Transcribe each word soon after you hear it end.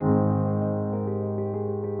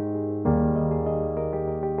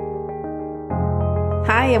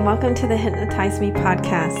Hi, and welcome to the Hypnotize Me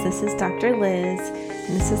podcast. This is Dr. Liz,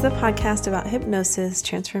 and this is a podcast about hypnosis,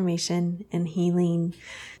 transformation, and healing.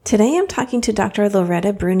 Today I'm talking to Dr.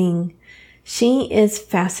 Loretta Breuning. She is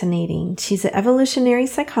fascinating. She's an evolutionary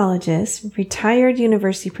psychologist, retired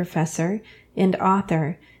university professor, and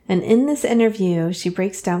author. And in this interview, she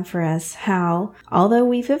breaks down for us how, although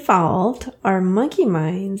we've evolved, our monkey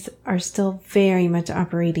minds are still very much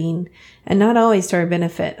operating, and not always to our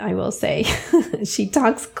benefit, I will say. She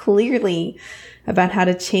talks clearly about how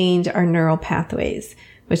to change our neural pathways,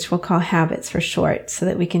 which we'll call habits for short, so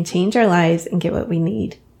that we can change our lives and get what we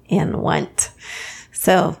need and want.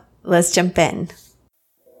 So let's jump in.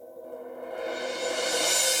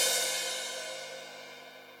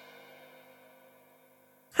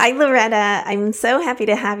 Hi, Loretta. I'm so happy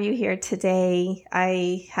to have you here today.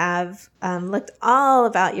 I have looked all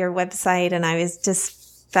about your website, and I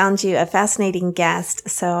found you a fascinating guest.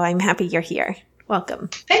 So I'm happy you're here. Welcome.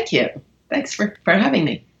 Thank you. Thanks for having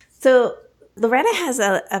me. So Loretta has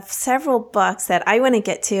several books that I want to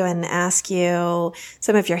get to and ask you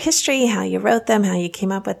some of your history, how you wrote them, how you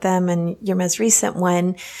came up with them, and your most recent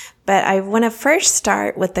one. But I want to first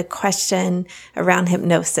start with the question around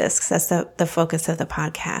hypnosis, because that's the focus of the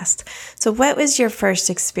podcast. So what was your first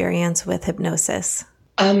experience with hypnosis?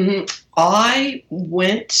 I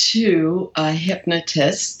went to a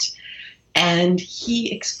hypnotist, and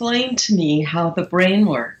he explained to me how the brain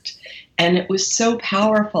worked. And it was so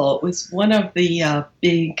powerful. It was one of the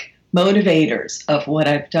big motivators of what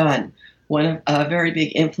I've done, a very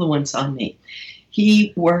big influence on me.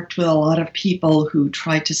 He worked with a lot of people who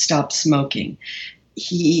tried to stop smoking.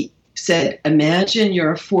 He said, imagine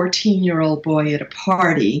you're a 14-year-old boy at a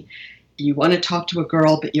party. You want to talk to a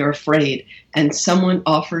girl, but you're afraid. And someone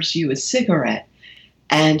offers you a cigarette,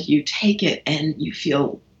 and you take it, and you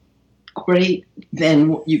feel great.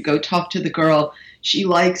 Then you go talk to the girl. She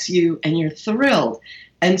likes you, and you're thrilled.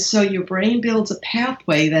 And so your brain builds a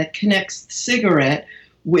pathway that connects the cigarette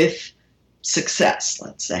with success,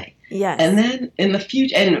 let's say. Yes. And then in the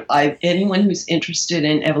future, anyone who's interested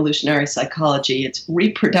in evolutionary psychology, it's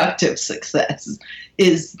reproductive success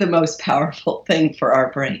is the most powerful thing for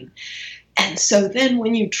our brain. And so then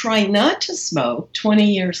when you try not to smoke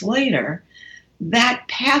 20 years later, that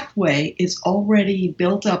pathway is already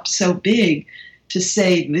built up so big to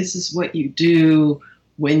say, this is what you do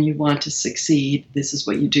when you want to succeed. This is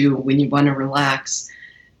what you do when you want to relax.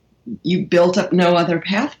 You built up no other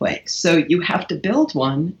pathway. So you have to build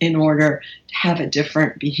one in order to have a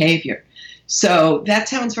different behavior. So that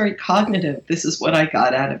sounds very cognitive. This is what I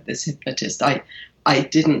got out of this hypnotist. I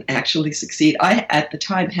didn't actually succeed. I, at the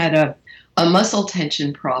time, had a muscle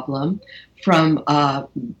tension problem from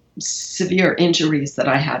severe injuries that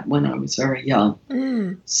I had when I was very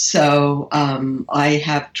young. So I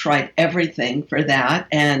have tried everything for that.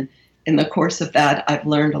 And in the course of that, I've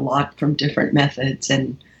learned a lot from different methods,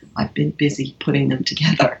 and I've been busy putting them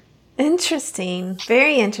together. Interesting.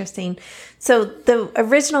 Very interesting. So the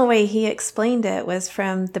original way he explained it was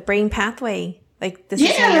from the brain pathway. Like, this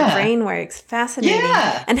is how your brain works. Fascinating.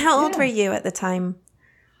 Yeah. And how old were you at the time?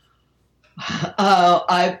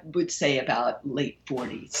 I would say about late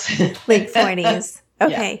 40s. Late 40s.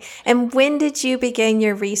 Okay. Yeah. And when did you begin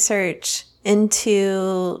your research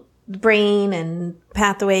into brain and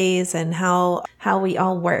pathways and how we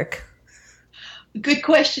all work? Good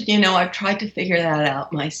question. I've tried to figure that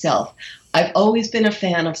out myself. I've always been a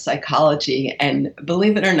fan of psychology, and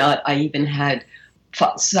believe it or not, I even had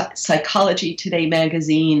Psychology Today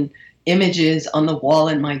magazine images on the wall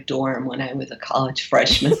in my dorm when I was a college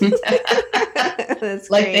freshman. That's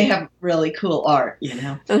like great. They have really cool art,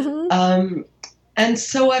 Mm-hmm. And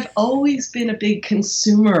so I've always been a big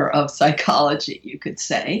consumer of psychology, you could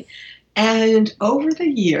say. And over the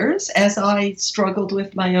years, as I struggled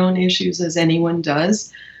with my own issues, as anyone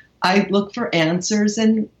does, I looked for answers,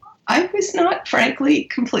 and I was not, frankly,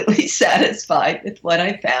 completely satisfied with what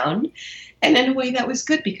I found. And in a way, that was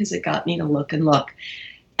good, because it got me to look and look.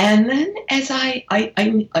 And then as I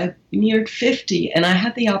neared 50, and I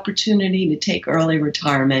had the opportunity to take early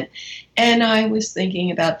retirement, and I was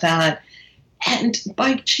thinking about that. And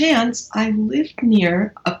by chance, I lived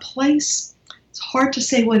near a place. It's hard to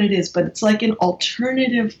say what it is, but it's like an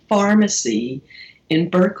alternative pharmacy in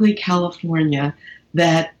Berkeley, California,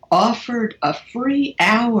 that offered a free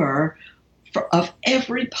hour of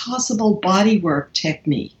every possible bodywork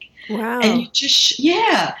technique. Wow. And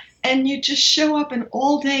you just show up, and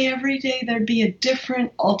all day, every day, there'd be a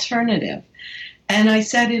different alternative. And I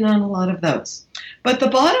sat in on a lot of those. But the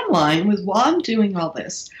bottom line was, while I'm doing all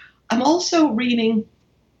this, I'm also reading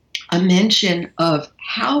a mention of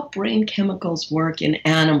how brain chemicals work in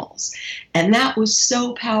animals. And that was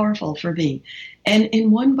so powerful for me. And in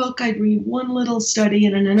one book, I'd read one little study,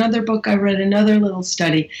 and in another book, I read another little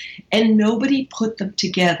study, and nobody put them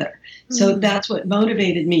together. So that's what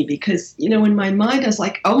motivated me because, in my mind, I was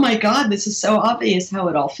like, oh my God, this is so obvious how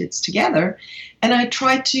it all fits together. And I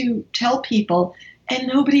tried to tell people, and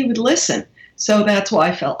nobody would listen. So that's why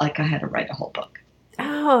I felt like I had to write a whole book.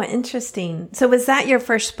 Oh, interesting. So was that your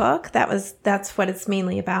first book? That's what it's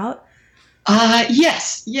mainly about?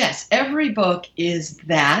 Yes. Every book is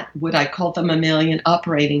that, what I call the mammalian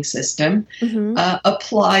operating system,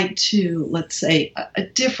 applied to, let's say, a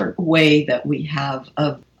different way that we have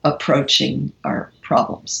of approaching our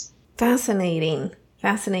problems. Fascinating.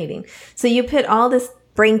 So you put all this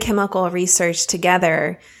brain chemical research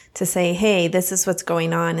together to say, hey, this is what's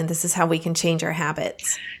going on and this is how we can change our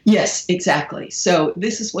habits. Yes, exactly. So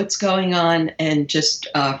this is what's going on, and just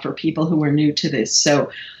for people who are new to this. So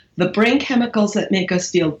the brain chemicals that make us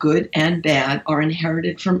feel good and bad are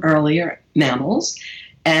inherited from earlier mammals,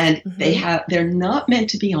 and they're not meant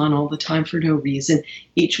to be on all the time for no reason.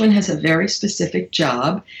 Each one has a very specific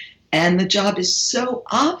job, and the job is so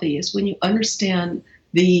obvious when you understand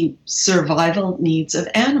the survival needs of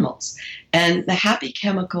animals. And the happy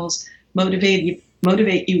chemicals motivate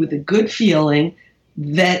you with a good feeling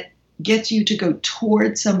that gets you to go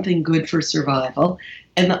towards something good for survival,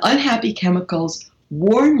 and the unhappy chemicals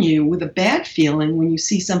warn you with a bad feeling when you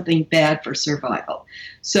see something bad for survival.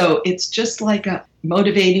 So it's just like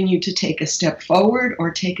motivating you to take a step forward or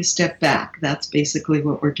take a step back. That's basically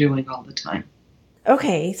what we're doing all the time.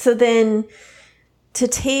 Okay, so then to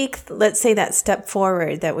take, let's say, that step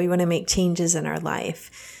forward that we want to make changes in our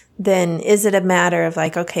life, then is it a matter of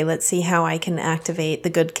like, okay, let's see how I can activate the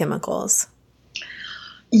good chemicals?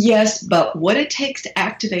 Yes, but what it takes to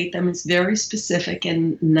activate them is very specific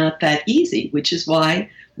and not that easy, which is why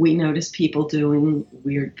we notice people doing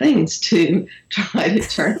weird things to try to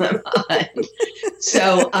turn them on.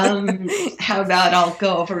 So how about I'll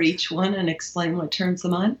go over each one and explain what turns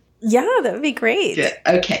them on? Yeah, that would be great. Good.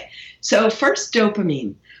 Okay. So first,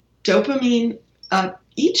 dopamine. Dopamine,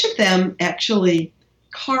 each of them actually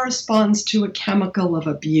corresponds to a chemical of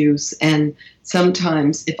abuse. And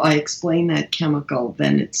sometimes if I explain that chemical,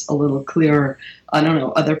 then it's a little clearer. I don't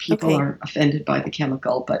know, other people are offended by the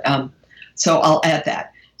chemical, but so I'll add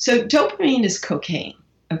that. So dopamine is cocaine.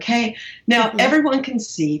 Okay. Now, everyone can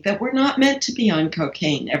see that we're not meant to be on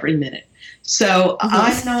cocaine every minute. So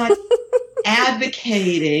I'm not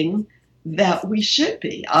advocating that we should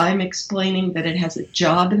be. I'm explaining that it has a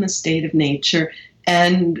job in the state of nature,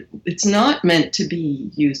 and it's not meant to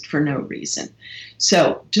be used for no reason.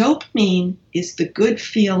 So dopamine is the good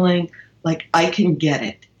feeling like I can get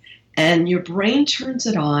it. And your brain turns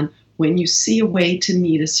it on when you see a way to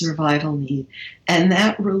meet a survival need. And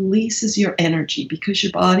that releases your energy because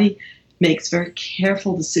your body makes very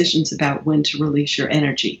careful decisions about when to release your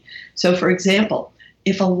energy. So for example,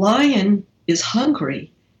 if a lion is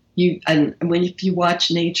hungry, if you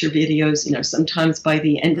watch nature videos, sometimes by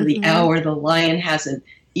the end of the hour, the lion hasn't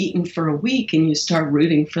eaten for a week and you start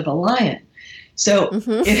rooting for the lion. So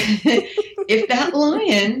if that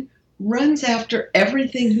lion runs after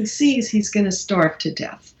everything he sees, he's going to starve to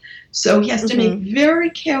death. So he has to make very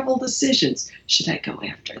careful decisions. Should I go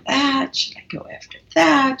after that? Should I go after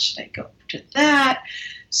that? Should I go after that?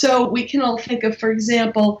 So we can all think of, for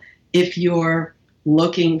example, if you're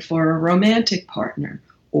looking for a romantic partner,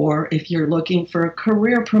 or if you're looking for a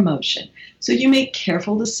career promotion. So you make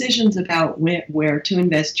careful decisions about where to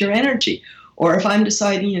invest your energy. Or if I'm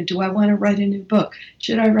deciding, do I want to write a new book?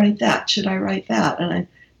 Should I write that? Should I write that? And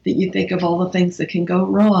you think of all the things that can go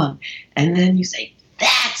wrong. And then you say,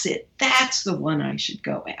 that's it. That's the one I should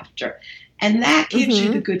go after. And that gives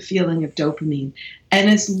you the good feeling of dopamine. And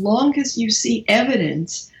as long as you see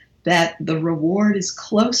evidence that the reward is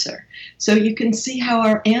closer. So you can see how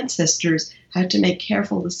our ancestors had to make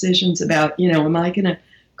careful decisions about, am I going to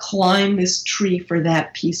climb this tree for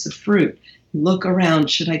that piece of fruit? Look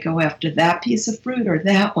around, should I go after that piece of fruit or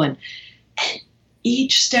that one? And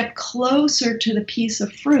each step closer to the piece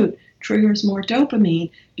of fruit triggers more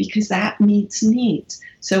dopamine because that meets needs.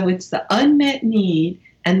 So it's the unmet need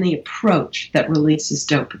and the approach that releases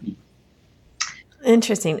dopamine.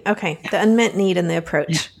 Interesting. Okay. Yeah. The unmet need and the approach.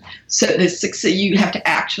 Yeah. So you have to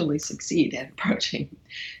actually succeed at approaching.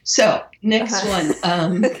 So next one,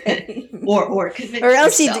 or convince or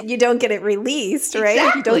else yourself. you don't get it released, right?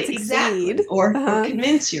 Exactly, You don't succeed. Exactly. Or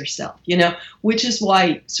convince yourself, which is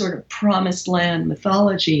why sort of promised land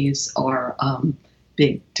mythologies are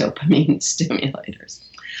big dopamine stimulators.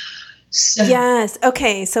 So, Yes.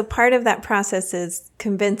 Okay. So part of that process is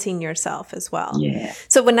convincing yourself as well. yeah.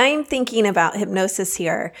 So when I'm thinking about hypnosis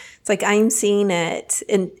here, it's like I'm seeing it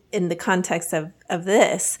in the context of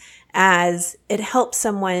this as it helps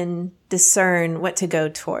someone discern what to go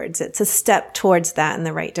towards. It's a step towards that in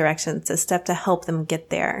the right direction. It's a step to help them get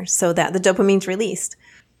there so that the dopamine's released.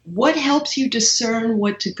 What helps you discern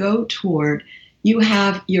what to go toward? You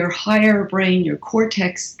have your higher brain, your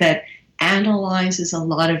cortex, that analyzes a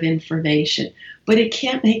lot of information, but it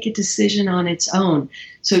can't make a decision on its own.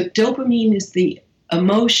 So dopamine is the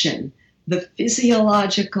emotion, the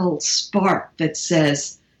physiological spark that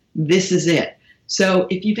says, this is it. So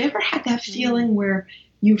if you've ever had that feeling where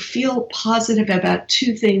you feel positive about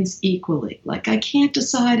two things equally, like I can't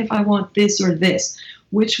decide if I want this or this,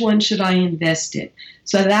 which one should I invest in?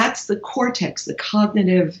 So that's the cortex, the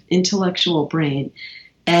cognitive intellectual brain.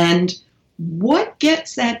 And what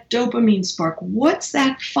gets that dopamine spark? What's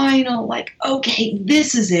that final, like, okay,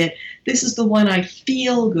 this is it. This is the one I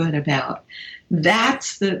feel good about.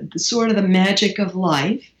 That's the sort of the magic of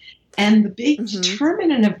life. And the big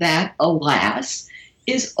determinant of that, alas,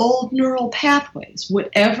 is old neural pathways,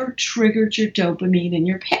 whatever triggered your dopamine in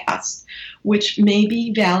your past, which may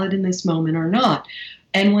be valid in this moment or not.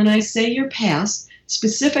 And when I say your past,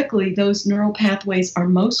 specifically, those neural pathways are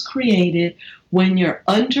most created when you're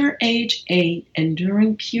under age 8 and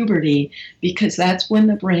during puberty, because that's when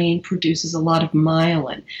the brain produces a lot of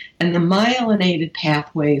myelin. And the myelinated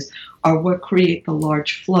pathways are what create the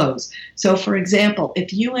large flows. So, for example,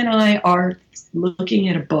 if you and I are looking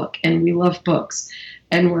at a book, and we love books,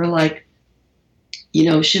 and we're like,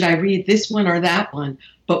 should I read this one or that one?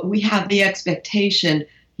 But we have the expectation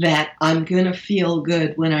that I'm going to feel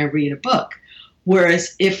good when I read a book.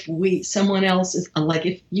 Whereas if someone else is, like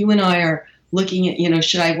if you and I are looking at,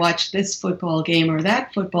 should I watch this football game or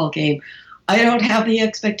that football game? I don't have the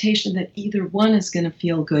expectation that either one is going to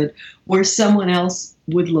feel good, where someone else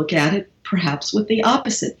would look at it perhaps with the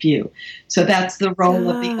opposite view. So that's the role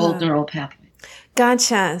of the old neural pathway.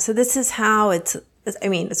 Gotcha. So this is how it's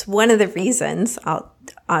one of the reasons,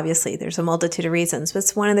 obviously there's a multitude of reasons, but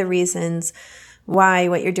it's one of the reasons why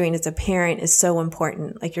what you're doing as a parent is so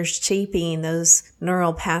important. Like you're shaping those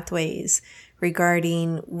neural pathways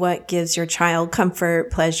regarding what gives your child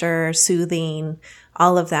comfort, pleasure, soothing,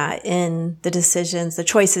 all of that in the decisions, the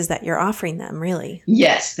choices that you're offering them, really.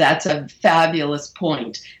 Yes, that's a fabulous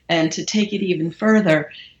point. And to take it even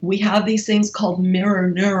further, we have these things called mirror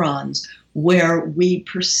neurons where we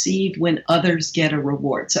perceive when others get a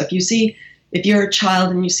reward. So if you're a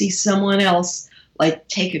child and you see someone else like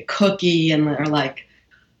take a cookie and they're like,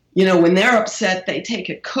 when they're upset, they take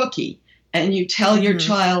a cookie, and you tell your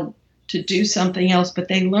child to do something else, but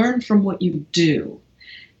they learn from what you do.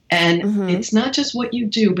 And it's not just what you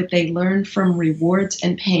do, but they learn from rewards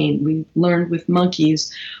and pain. We learned with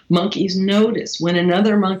monkeys. Monkeys notice when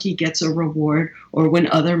another monkey gets a reward or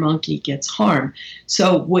when other monkey gets harm.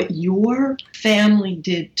 So what your family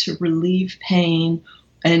did to relieve pain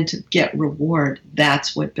and to get reward,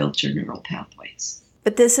 that's what built your neural pathways.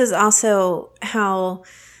 But this is also how,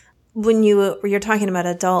 when you're talking about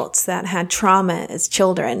adults that had trauma as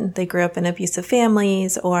children, they grew up in abusive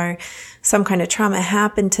families or some kind of trauma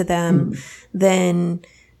happened to them, then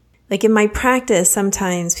like in my practice,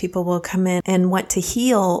 sometimes people will come in and want to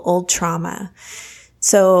heal old trauma.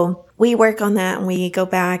 So we work on that and we go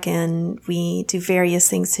back and we do various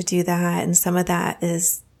things to do that. And some of that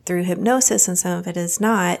is through hypnosis and some of it is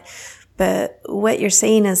not. But what you're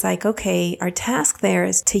saying is like, okay, our task there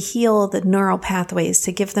is to heal the neural pathways,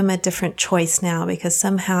 to give them a different choice now, because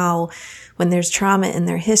somehow when there's trauma in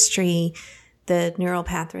their history, the neural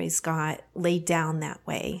pathways got laid down that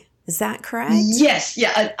way. Is that correct? Yes.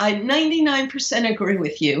 Yeah. I 99% agree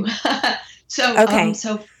with you. Okay.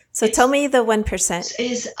 So tell me the 1%.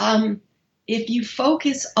 Is if you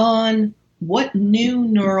focus on what new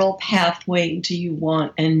neural pathway do you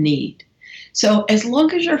want and need? So as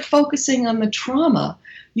long as you're focusing on the trauma,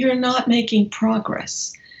 you're not making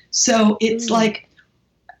progress. So it's like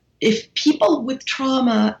if people with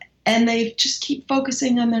trauma and they just keep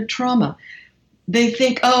focusing on their trauma, they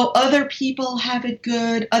think, oh, other people have it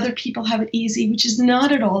good, other people have it easy, which is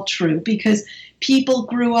not at all true, because people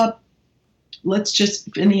grew up, let's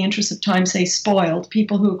just, in the interest of time, say spoiled.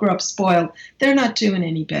 People who grew up spoiled, they're not doing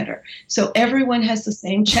any better. So everyone has the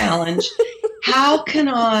same challenge. How can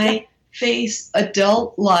I face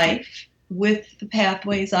adult life with the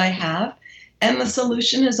pathways I have? And the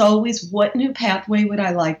solution is always, what new pathway would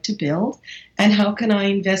I like to build? And how can I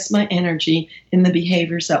invest my energy in the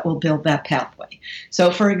behaviors that will build that pathway?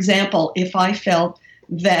 So, for example, if I felt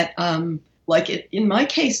that, in my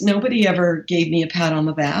case, nobody ever gave me a pat on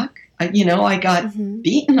the back. I got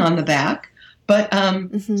beaten on the back. But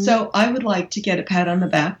so I would like to get a pat on the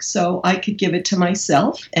back so I could give it to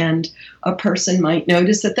myself, and a person might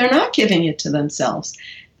notice that they're not giving it to themselves.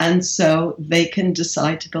 And so they can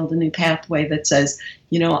decide to build a new pathway that says,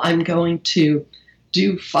 I'm going to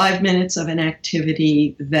do 5 minutes of an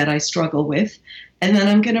activity that I struggle with, and then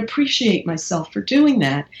I'm going to appreciate myself for doing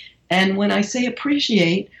that. And when I say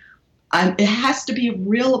appreciate, it has to be a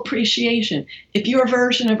real appreciation. If your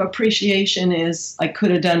version of appreciation is, I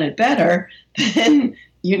could have done it better, then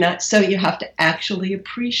you're not. So you have to actually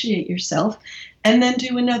appreciate yourself and then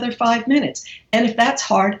do another 5 minutes. And if that's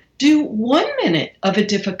hard, do 1 minute of a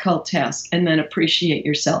difficult task and then appreciate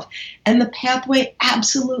yourself. And the pathway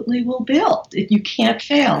absolutely will build. You can't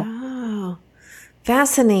fail. Oh,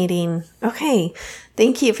 fascinating. Okay.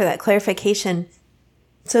 Thank you for that clarification.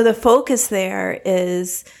 So the focus there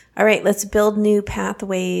is, all right, let's build new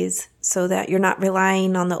pathways so that you're not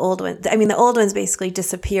relying on the old ones. I mean, the old ones basically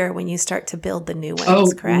disappear when you start to build the new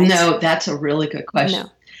ones, correct? No, that's a really good question.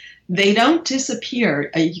 No. They don't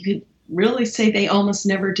disappear. You could really say they almost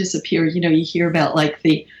never disappear. You hear about like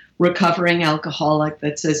the recovering alcoholic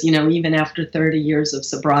that says, even after 30 years of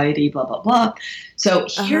sobriety, blah, blah, blah. So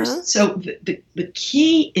the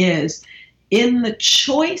key is in the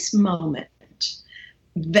choice moment,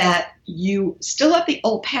 that you still have the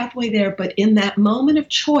old pathway there, but in that moment of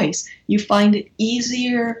choice, you find it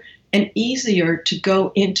easier and easier to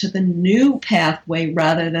go into the new pathway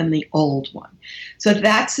rather than the old one. So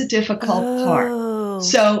that's the difficult part.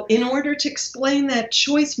 So in order to explain that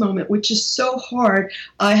choice moment, which is so hard,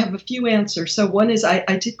 I have a few answers. So one is I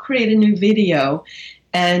did create a new video,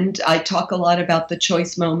 and I talk a lot about the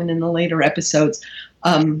choice moment in the later episodes.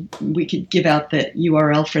 We could give out the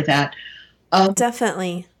URL for that.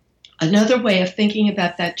 Definitely. Another way of thinking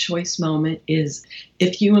about that choice moment is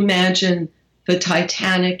if you imagine the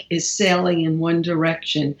Titanic is sailing in one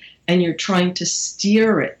direction and you're trying to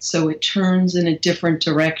steer it so it turns in a different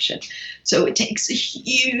direction. So it takes a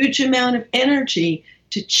huge amount of energy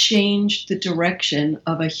to change the direction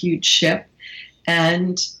of a huge ship.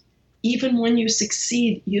 And even when you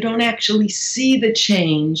succeed, you don't actually see the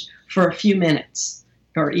change for a few minutes,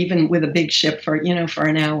 or even with a big ship for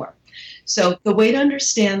an hour. So the way to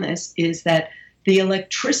understand this is that the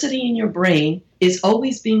electricity in your brain is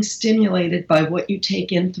always being stimulated by what you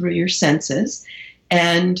take in through your senses.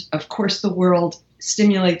 And of course, the world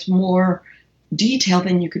stimulates more detail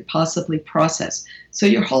than you could possibly process. So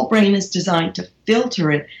your whole brain is designed to filter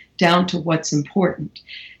it down to what's important.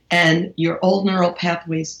 And your old neural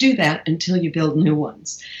pathways do that until you build new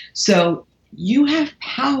ones. So you have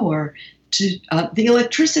power to, the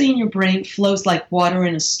electricity in your brain flows like water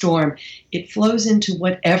in a storm. It flows into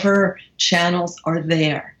whatever channels are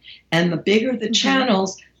there. And the bigger the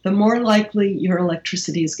channels, the more likely your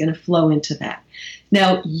electricity is going to flow into that.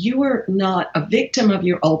 Now, you are not a victim of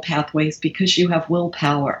your old pathways because you have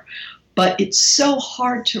willpower. But it's so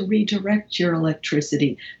hard to redirect your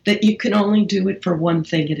electricity that you can only do it for one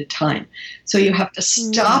thing at a time. So you have to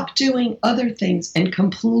stop doing other things and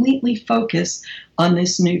completely focus on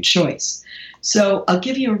this new choice. So I'll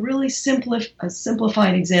give you a really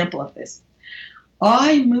simplified example of this.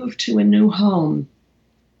 I moved to a new home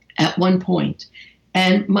at one point,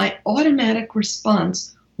 and my automatic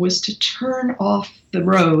response was to turn off the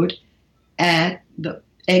road at the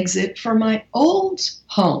exit for my old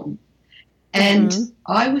home. And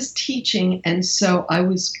I was teaching, and so I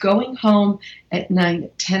was going home at night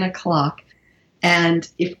at 10 o'clock. And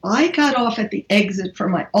if I got off at the exit for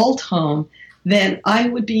my old home, then I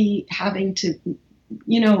would be having to,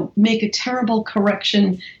 make a terrible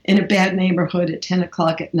correction in a bad neighborhood at 10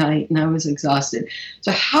 o'clock at night, and I was exhausted.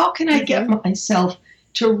 So how can I get myself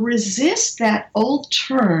to resist that old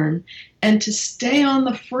turn and to stay on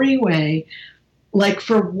the freeway, like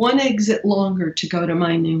for one exit longer to go to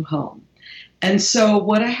my new home? And so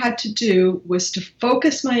what I had to do was to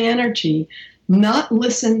focus my energy, not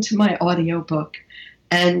listen to my audiobook,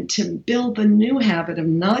 and to build the new habit of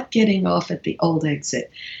not getting off at the old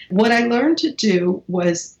exit. What I learned to do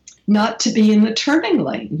was not to be in the turning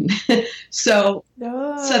lane, so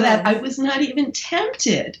that I was not even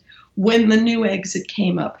tempted when the new exit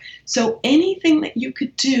came up. So anything that you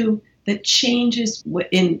could do that changes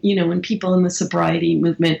when people in the sobriety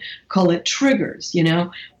movement call it triggers,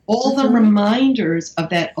 all the reminders of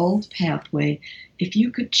that old pathway, if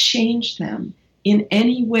you could change them in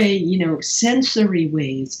any way, sensory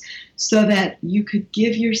ways, so that you could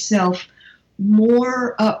give yourself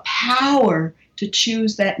more power to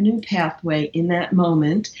choose that new pathway in that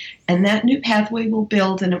moment. And that new pathway will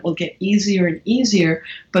build and it will get easier and easier,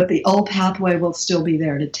 but the old pathway will still be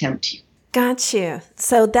there to tempt you. Got you.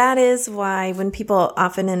 So that is why when people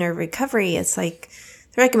often enter recovery, it's like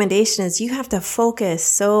the recommendation is you have to focus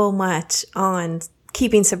so much on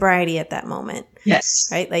keeping sobriety at that moment. Yes.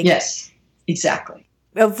 Right? Like, yes, exactly.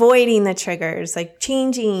 Avoiding the triggers, like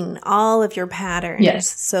changing all of your patterns Yes.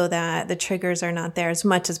 so that the triggers are not there as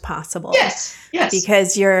much as possible. Yes. Yes.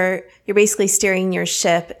 Because you're basically steering your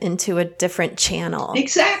ship into a different channel.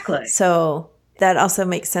 Exactly. So that also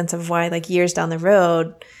makes sense of why, like, years down the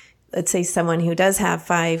road, let's say someone who does have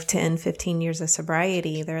 5, 10, 15 years of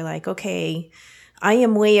sobriety, they're like, okay, I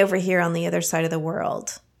am way over here on the other side of the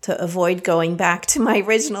world to avoid going back to my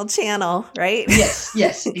original channel, right? Yes,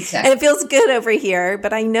 yes, exactly. And it feels good over here,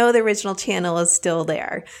 but I know the original channel is still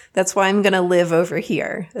there. That's why I'm going to live over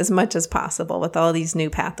here as much as possible with all these new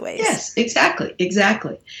pathways. Yes, exactly,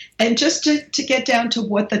 exactly. And just to get down to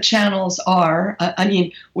what the channels are, I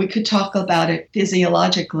mean, we could talk about it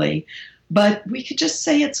physiologically, but we could just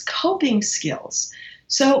say it's coping skills.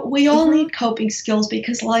 So we all need coping skills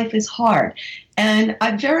because life is hard. And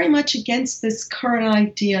I'm very much against this current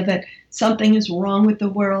idea that something is wrong with the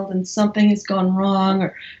world and something has gone wrong,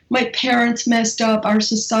 or my parents messed up, our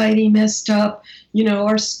society messed up,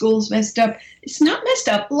 our schools messed up. It's not messed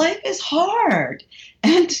up. Life is hard.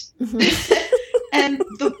 And and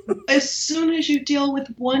as soon as you deal with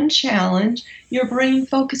one challenge, your brain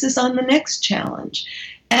focuses on the next challenge.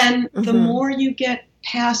 And the more you get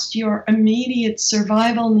past your immediate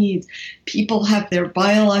survival needs, people have their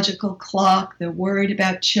biological clock, they're worried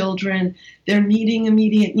about children, they're meeting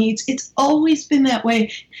immediate needs. It's always been that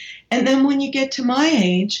way. And then when you get to my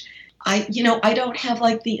age, I don't have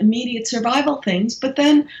like the immediate survival things, but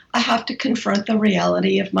then I have to confront the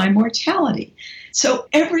reality of my mortality. So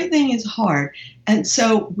everything is hard. And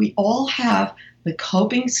so we all have the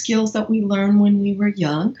coping skills that we learned when we were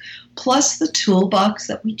young, plus the toolbox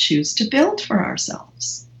that we choose to build for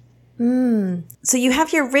ourselves. So you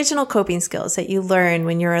have your original coping skills that you learn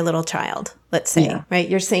when you're a little child, let's say, right?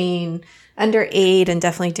 You're saying under 8 and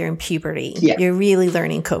definitely during puberty, you're really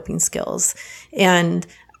learning coping skills. And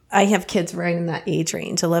I have kids right in that age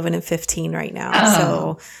range, 11 and 15 right now.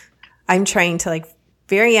 So I'm trying to like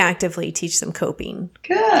very actively teach them coping.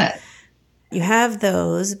 Good. You have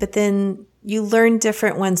those, but then you learn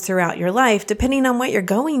different ones throughout your life, depending on what you're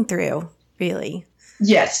going through, really.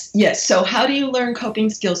 Yes, yes. So how do you learn coping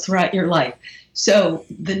skills throughout your life? So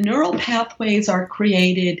the neural pathways are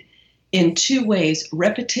created in 2 ways,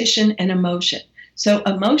 repetition and emotion. So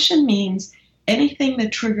emotion means anything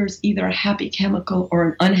that triggers either a happy chemical or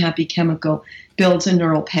an unhappy chemical builds a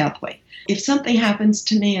neural pathway. If something happens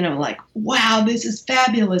to me and I'm like, wow, this is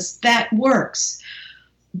fabulous, that works.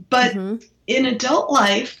 But in adult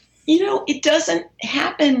life, it doesn't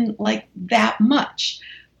happen like that much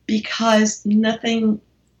because nothing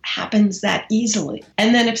happens that easily.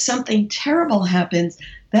 And then if something terrible happens,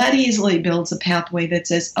 that easily builds a pathway that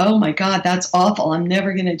says, oh my God, that's awful. I'm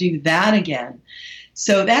never going to do that again.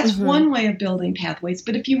 So that's one way of building pathways.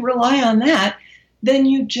 But if you rely on that, then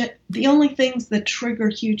the only things that trigger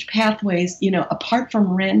huge pathways, apart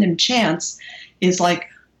from random chance, is like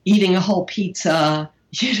eating a whole pizza,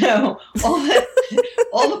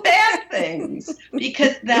 all the bad things,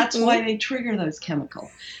 because that's why they trigger those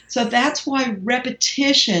chemicals. So that's why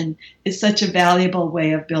repetition is such a valuable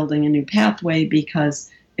way of building a new pathway,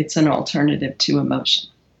 because it's an alternative to emotion.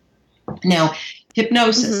 Now,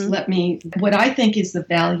 hypnosis, what I think is the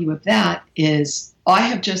value of that is I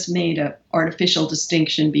have just made an artificial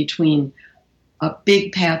distinction between a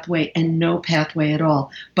big pathway and no pathway at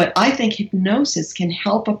all. But I think hypnosis can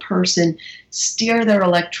help a person steer their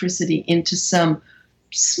electricity into some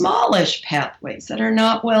smallish pathways that are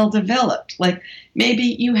not well developed. Like maybe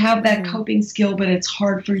you have that coping skill, but it's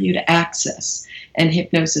hard for you to access. And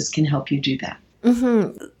hypnosis can help you do that.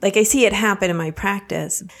 Like I see it happen in my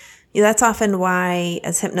practice. That's often why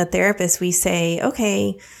as hypnotherapists, we say,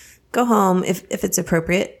 okay, go home if it's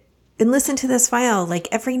appropriate and listen to this file like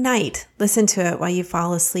every night. Listen to it while you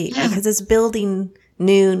fall asleep because it's building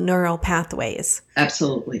new neural pathways.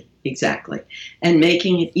 Absolutely. Exactly. And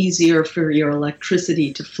making it easier for your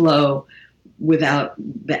electricity to flow without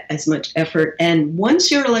as much effort. And once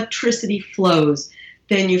your electricity flows,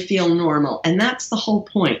 then you feel normal. And that's the whole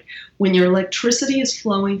point. When your electricity is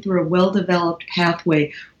flowing through a well-developed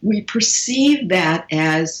pathway, we perceive that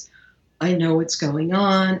as, I know what's going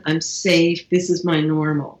on, I'm safe, this is my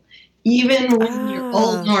normal. Even when your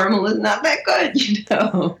old normal is not that good,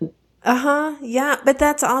 Yeah. But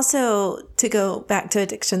that's also, to go back to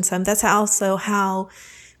addiction some, that's also how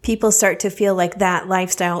people start to feel like that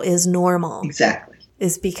lifestyle is normal. Exactly.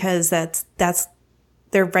 Is because that's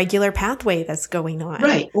their regular pathway that's going on.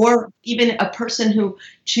 Right. Or even a person who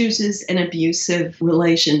chooses an abusive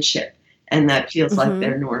relationship and that feels like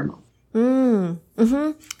they're normal.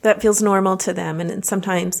 That feels normal to them. And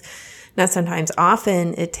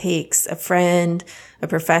often it takes a friend, a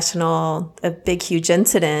professional, a big, huge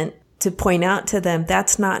incident to point out to them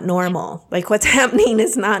that's not normal. Like what's happening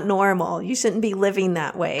is not normal. You shouldn't be living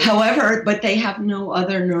that way. However, but they have no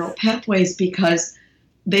other neural pathways because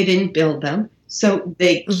they didn't build them. So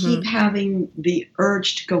they keep having the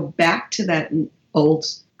urge to go back to that old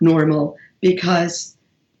normal because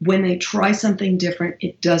when they try something different,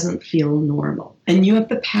 it doesn't feel normal. And you have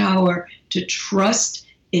the power to trust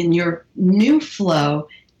in your new flow,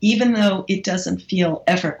 even though it doesn't feel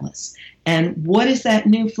effortless. And what is that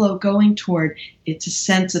new flow going toward? It's a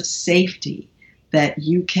sense of safety that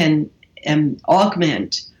you can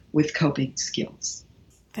augment with coping skills.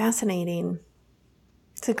 Fascinating.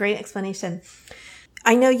 It's a great explanation.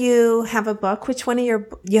 I know you have a book.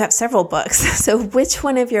 You have several books. So which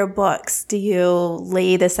one of your books do you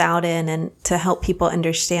lay this out in and to help people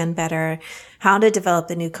understand better how to develop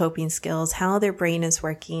the new coping skills, how their brain is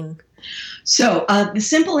working? So the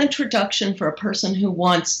simple introduction for a person who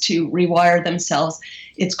wants to rewire themselves,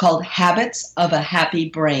 it's called Habits of a Happy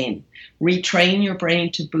Brain. Retrain your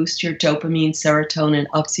brain to boost your dopamine, serotonin,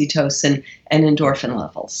 oxytocin, and endorphin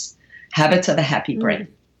levels. Habits of a Happy Brain.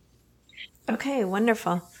 Okay,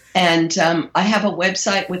 wonderful. And I have a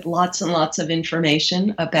website with lots and lots of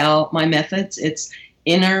information about my methods. It's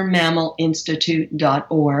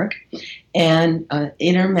innermammalinstitute.org and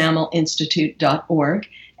innermammalinstitute.org.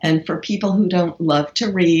 And for people who don't love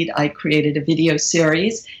to read, I created a video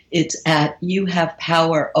series. It's at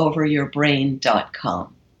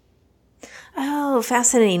youhavepoweroveryourbrain.com. Oh,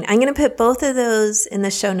 fascinating. I'm going to put both of those in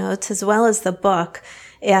the show notes as well as the book.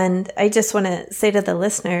 And I just want to say to the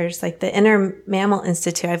listeners, like the Inner Mammal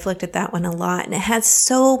Institute, I've looked at that one a lot and it has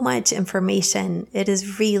so much information. It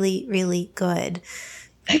is really, really good.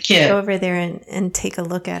 Thank you. Go over there and take a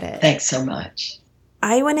look at it. Thanks so much.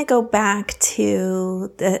 I want to go back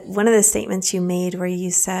to one of the statements you made where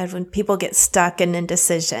you said when people get stuck in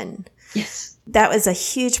indecision. Yes. That was a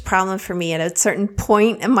huge problem for me at a certain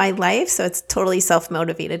point in my life. So it's totally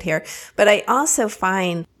self-motivated here. But I also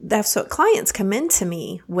find that's what clients come into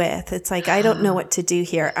me with. It's like, I don't know what to do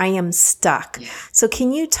here. I am stuck. Yeah. So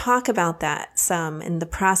can you talk about that some in the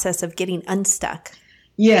process of getting unstuck?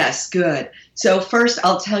 Yes, good. So first,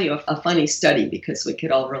 I'll tell you a funny study because we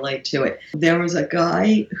could all relate to it. There was a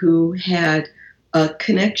guy who had a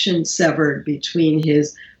connection severed between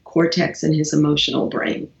his cortex and his emotional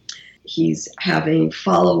brain. He's having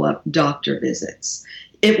follow-up doctor visits.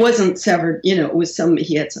 It wasn't severed, it was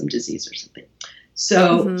he had some disease or something.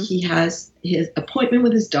 So he has his appointment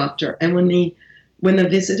with his doctor. And when the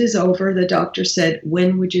visit is over, the doctor said,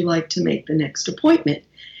 when would you like to make the next appointment?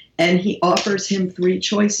 And he offers him 3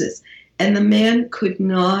 choices. And the man could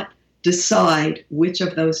not decide which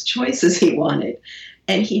of those choices he wanted.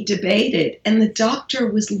 And he debated. And the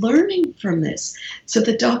doctor was learning from this. So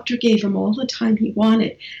the doctor gave him all the time he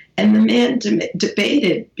wanted. And the man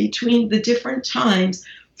debated between the different times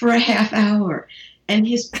for a half hour. And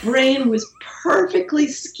his brain was perfectly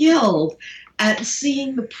skilled at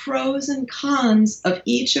seeing the pros and cons of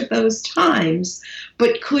each of those times,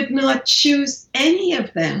 but could not choose any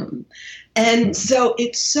of them. And so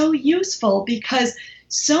it's so useful because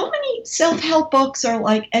so many self-help books are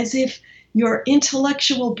like as if your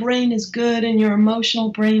intellectual brain is good and your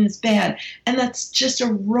emotional brain is bad. And that's just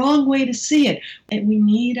a wrong way to see it. And we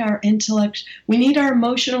need our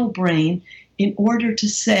emotional brain in order to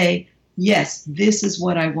say, yes, this is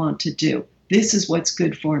what I want to do. This is what's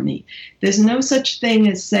good for me. There's no such thing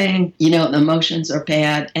as saying, the emotions are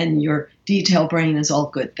bad and your detail brain is all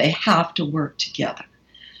good. They have to work together.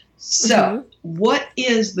 So what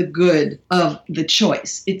is the good of the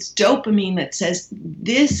choice? It's dopamine that says,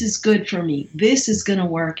 this is good for me. This is going to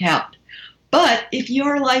work out. But if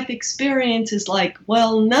your life experience is like,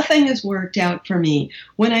 well, nothing has worked out for me.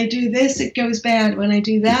 When I do this, it goes bad. When I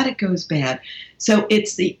do that, it goes bad. So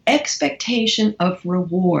it's the expectation of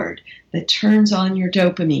reward that turns on your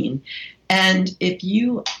dopamine. And if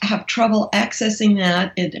you have trouble accessing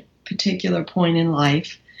that at a particular point in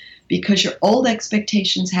life, because your old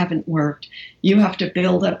expectations haven't worked, you have to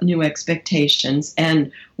build up new expectations.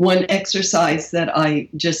 And one exercise that I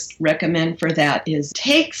just recommend for that is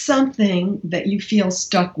take something that you feel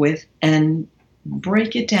stuck with and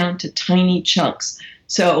break it down to tiny chunks.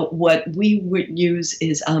 So what we would use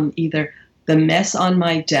is either the mess on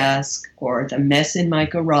my desk or the mess in my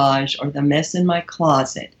garage or the mess in my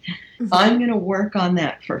closet. I'm going to work on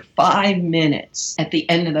that for 5 minutes. At the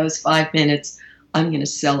end of those 5 minutes, I'm going to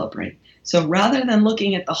celebrate. So rather than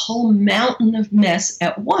looking at the whole mountain of mess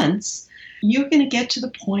at once, you're going to get to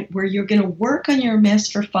the point where you're going to work on your mess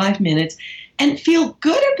for 5 minutes and feel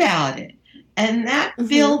good about it. And that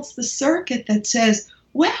builds the circuit that says,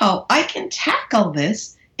 wow, I can tackle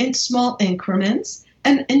this in small increments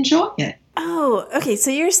and enjoy it. Oh, okay.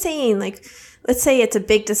 So you're saying, like, let's say it's a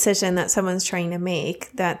big decision that someone's trying to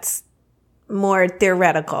make that's more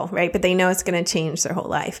theoretical, right? But they know it's going to change their whole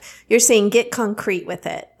life. You're saying get concrete with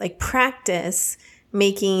it, like practice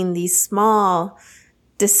making these small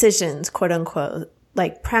decisions, quote unquote,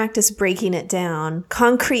 like practice breaking it down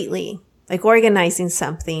concretely, like organizing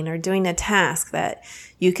something or doing a task that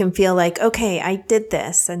you can feel like, okay, I did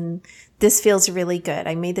this and this feels really good.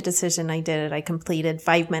 I made the decision. I did it. I completed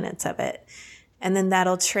 5 minutes of it. And then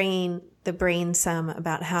that'll train the brain some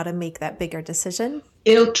about how to make that bigger decision.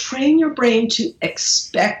 It'll train your brain to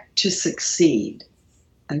expect to succeed.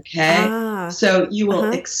 Okay? So you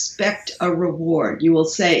will expect a reward. You will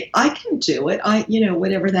say, I can do it.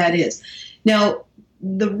 Whatever that is. Now,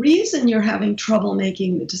 the reason you're having trouble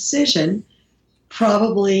making the decision,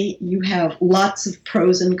 probably you have lots of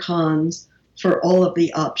pros and cons for all of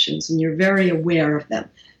the options, and you're very aware of them.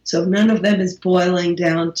 So none of them is boiling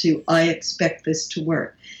down to, I expect this to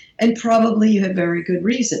work. And probably you have very good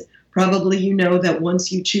reason. Probably you know that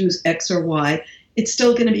once you choose X or Y, it's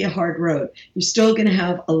still going to be a hard road. You're still going to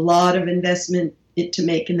have a lot of investment to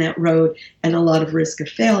make in that road and a lot of risk of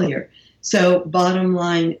failure. So bottom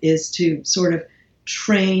line is to sort of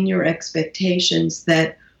train your expectations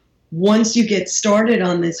that once you get started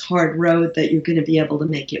on this hard road, that you're going to be able to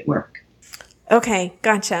make it work. Okay,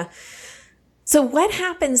 gotcha. So what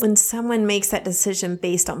happens when someone makes that decision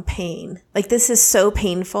based on pain? Like, this is so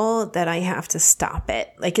painful that I have to stop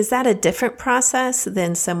it. Like, is that a different process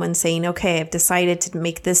than someone saying, okay, I've decided to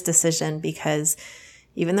make this decision because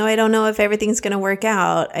even though I don't know if everything's going to work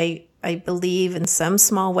out, I believe in some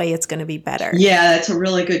small way it's going to be better? Yeah, that's a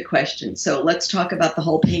really good question. So let's talk about the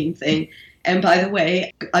whole pain thing. And by the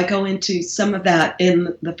way, I go into some of that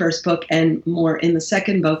in the first book and more in the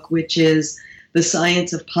second book, which is The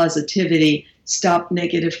Science of Positivity. Stop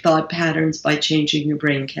negative thought patterns by changing your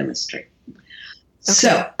brain chemistry. Okay.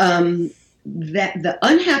 So that the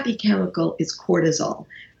unhappy chemical is cortisol.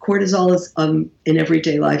 Cortisol is in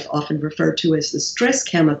everyday life often referred to as the stress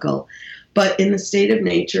chemical, but in the state of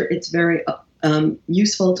nature, it's very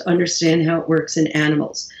useful to understand how it works in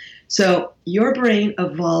animals. So your brain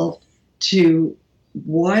evolved to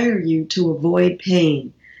wire you to avoid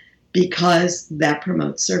pain because that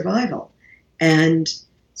promotes survival. And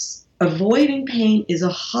avoiding pain is a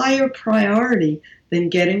higher priority than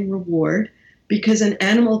getting reward because an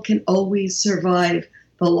animal can always survive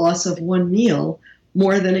the loss of one meal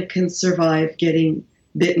more than it can survive getting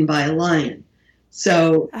bitten by a lion.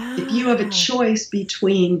 So if you have a choice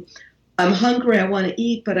between I'm hungry, I want to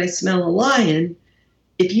eat, but I smell a lion,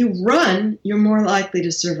 if you run, you're more likely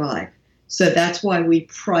to survive. So that's why we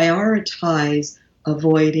prioritize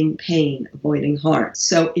avoiding pain, avoiding harm.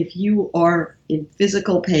 So if you are in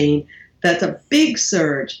physical pain, that's a big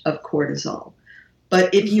surge of cortisol.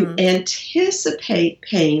 But if you anticipate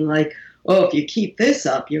pain, like, oh, if you keep this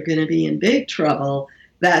up, you're going to be in big trouble,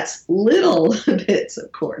 that's little bits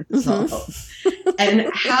of cortisol. And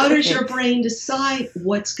how does your brain decide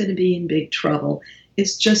what's going to be in big trouble?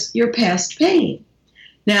 It's just your past pain.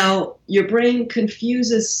 Now, your brain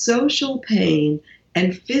confuses social pain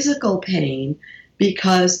and physical pain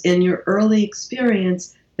because in your early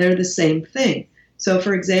experience, they're the same thing. So,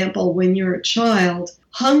 for example, when you're a child,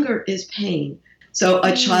 hunger is pain. So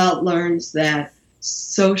a child learns that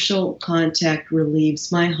social contact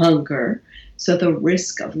relieves my hunger. So the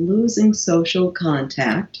risk of losing social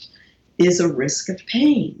contact is a risk of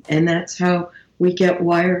pain. And that's how we get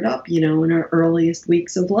wired up, in our earliest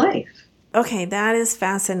weeks of life. Okay, that is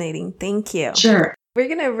fascinating. Thank you. Sure. We're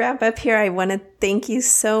going to wrap up here. I want to thank you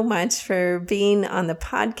so much for being on the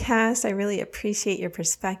podcast. I really appreciate your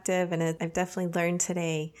perspective, and I've definitely learned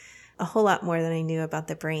today a whole lot more than I knew about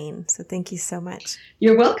the brain. So thank you so much.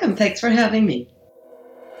 You're welcome. Thanks for having me.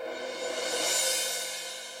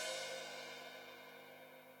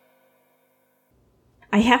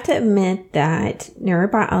 I have to admit that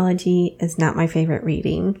neurobiology is not my favorite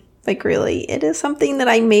reading. Like, really, it is something that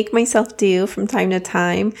I make myself do from time to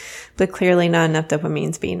time, but clearly not enough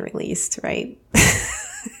dopamine is being released, right?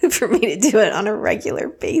 For me to do it on a regular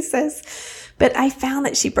basis. But I found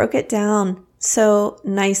that she broke it down so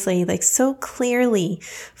nicely, like so clearly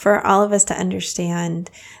for all of us to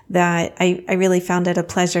understand that I really found it a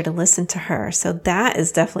pleasure to listen to her. So that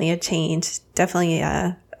is definitely a change, definitely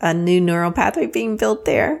a a new neural pathway being built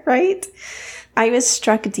there, right? I was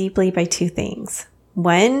struck deeply by two things.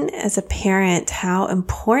 One, as a parent, how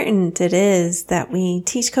important it is that we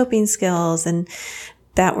teach coping skills and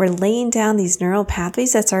that we're laying down these neural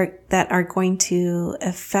pathways that are going to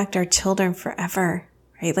affect our children forever,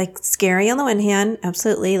 right? Like scary on the one hand,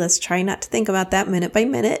 absolutely. Let's try not to think about that minute by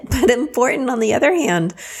minute, but important on the other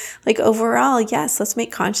hand. Like overall, yes, let's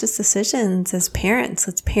make conscious decisions as parents.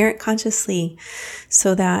 Let's parent consciously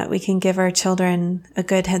so that we can give our children a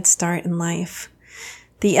good head start in life.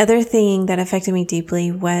 The other thing that affected me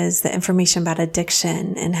deeply was the information about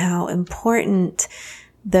addiction and how important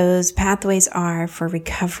those pathways are for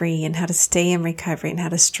recovery and how to stay in recovery and how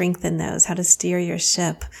to strengthen those, how to steer your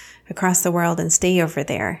ship across the world and stay over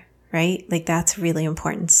there, right? Like that's really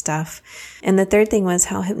important stuff. And the third thing was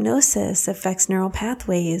how hypnosis affects neural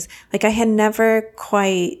pathways. Like I had never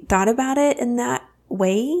quite thought about it in that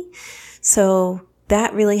way. So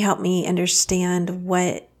that really helped me understand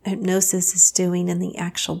what hypnosis is doing in the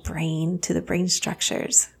actual brain to the brain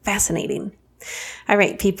structures. Fascinating. All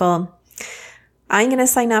right, people. I'm going to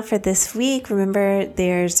sign off for this week. Remember,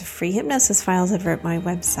 there's free hypnosis files over at my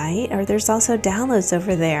website, or there's also downloads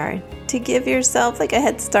over there to give yourself like a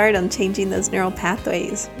head start on changing those neural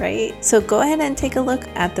pathways, right? So go ahead and take a look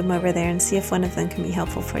at them over there and see if one of them can be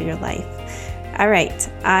helpful for your life. All right.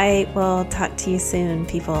 I will talk to you soon,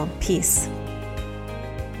 people. Peace.